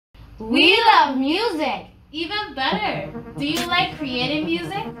We love music. Even better, do you like creating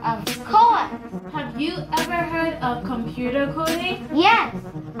music? Of course. Have you ever heard of computer coding? Yes,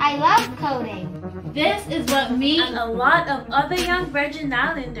 I love coding. This is what me and a lot of other young Virgin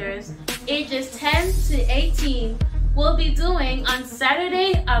Islanders ages 10 to 18 will be doing on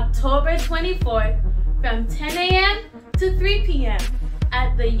Saturday, October 24th from 10 a.m. to 3 p.m.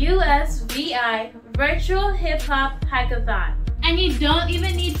 at the USVI Virtual Hip Hop Hackathon. And you don't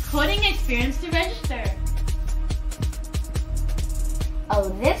even need coding experience to register. Oh,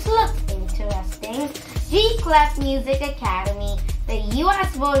 this looks interesting. G-Clef Music Academy, the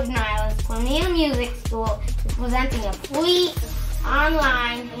U.S. Virgin Islands premier music school, is presenting a free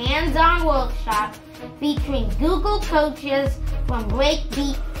online hands-on workshop featuring Google coaches from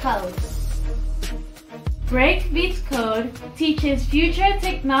Breakbeat Code. Breakbeat Code teaches future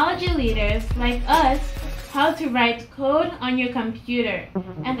technology leaders like us how to write code on your computer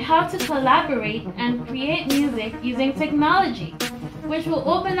and how to collaborate and create music using technology, which will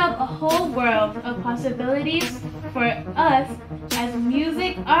open up a whole world of possibilities for us as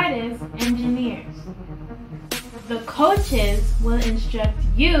music artists, engineers. The coaches will instruct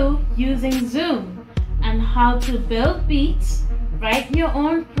you using Zoom and how to build beats, write your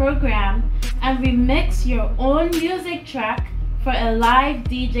own program, and remix your own music track for a live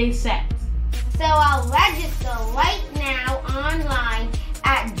DJ set. So I'll register right now online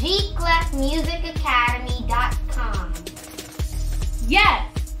at gclefmusicacademy.com.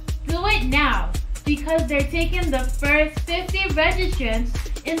 Yes, do it now because they're taking the first 50 registrants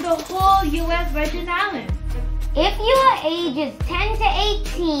in the whole U.S. Virgin Islands. If you are ages 10 to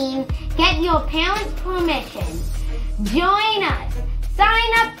 18, get your parents' permission. Join us.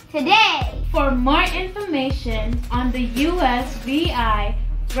 Sign up today. For more information on the USVI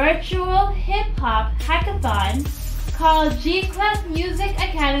Virtual Hip Hop Hackathon, call G-Clef Music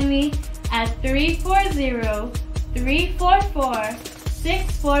Academy at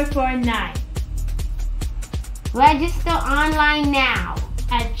 340-344-6449. Register online now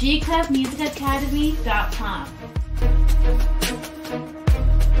at gclefmusicacademy.com.